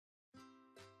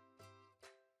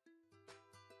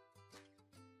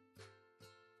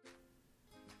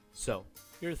So,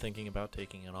 you're thinking about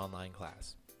taking an online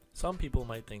class. Some people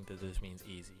might think that this means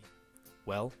easy.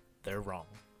 Well, they're wrong.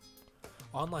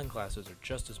 Online classes are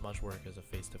just as much work as a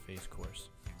face-to-face course.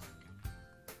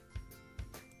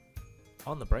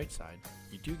 On the bright side,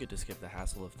 you do get to skip the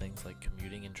hassle of things like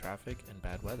commuting in traffic and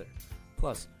bad weather.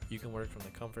 Plus, you can work from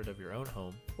the comfort of your own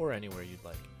home or anywhere you'd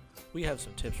like. We have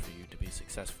some tips for you to be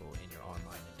successful in your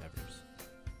online endeavors.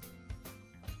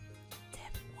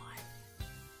 Tip 1.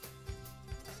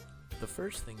 The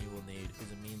first thing you will need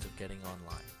is a means of getting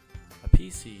online. A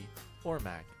PC or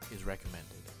Mac is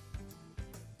recommended.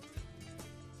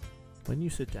 When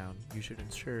you sit down, you should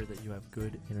ensure that you have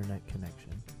good internet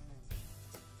connection.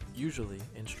 Usually,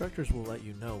 instructors will let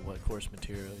you know what course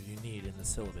material you need in the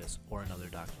syllabus or another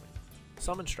document.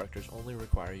 Some instructors only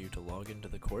require you to log into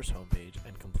the course homepage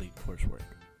and complete coursework.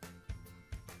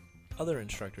 Other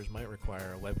instructors might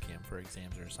require a webcam for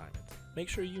exams or assignments. Make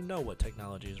sure you know what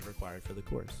technology is required for the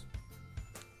course.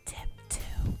 Tip 2.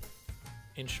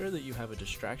 Ensure that you have a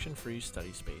distraction-free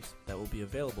study space that will be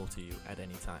available to you at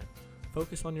any time.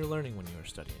 Focus on your learning when you are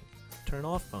studying. Turn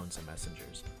off phones and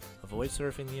messengers. Avoid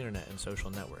surfing the internet and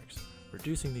social networks.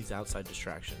 Reducing these outside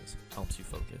distractions helps you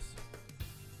focus.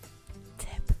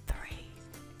 Tip 3.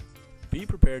 Be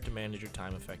prepared to manage your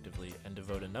time effectively and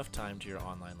devote enough time to your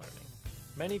online learning.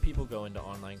 Many people go into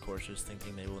online courses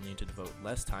thinking they will need to devote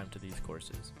less time to these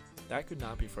courses. That could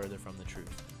not be further from the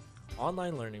truth.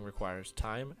 Online learning requires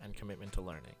time and commitment to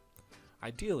learning.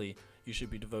 Ideally, you should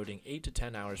be devoting 8 to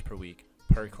 10 hours per week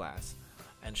per class,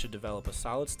 and should develop a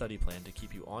solid study plan to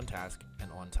keep you on task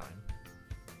and on time.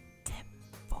 Tip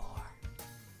 4.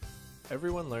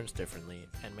 Everyone learns differently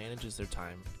and manages their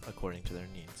time according to their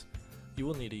needs. You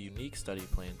will need a unique study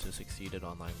plan to succeed at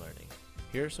online learning.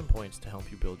 Here are some points to help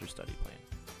you build your study plan.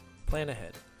 Plan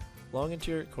ahead. Log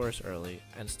into your course early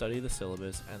and study the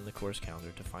syllabus and the course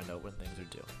calendar to find out when things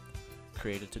are due.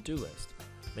 Create a to-do list.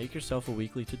 Make yourself a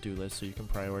weekly to-do list so you can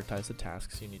prioritize the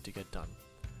tasks you need to get done.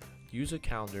 Use a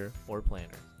calendar or planner.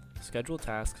 Schedule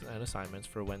tasks and assignments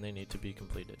for when they need to be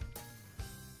completed.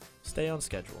 Stay on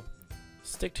schedule.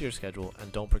 Stick to your schedule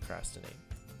and don't procrastinate.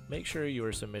 Make sure you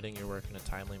are submitting your work in a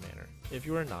timely manner. If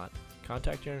you are not,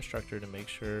 contact your instructor to make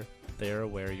sure they are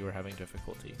aware you are having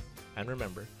difficulty. And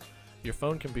remember, your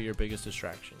phone can be your biggest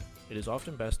distraction. It is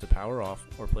often best to power off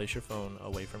or place your phone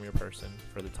away from your person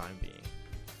for the time being.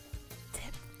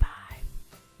 Tip 5.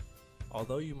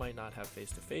 Although you might not have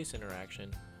face-to-face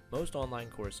interaction, most online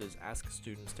courses ask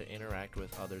students to interact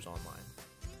with others online.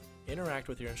 Interact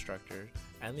with your instructor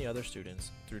and the other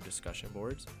students through discussion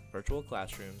boards, virtual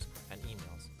classrooms, and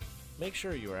emails. Make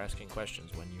sure you are asking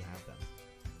questions when you have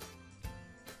them.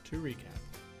 To recap,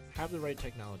 have the right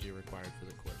technology required for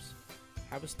the course.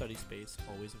 Have a study space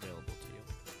always available to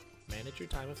you. Manage your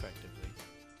time effectively.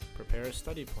 Prepare a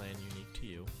study plan unique to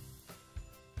you.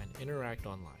 And interact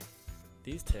online.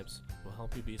 These tips will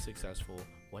help you be successful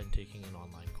when taking an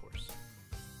online course.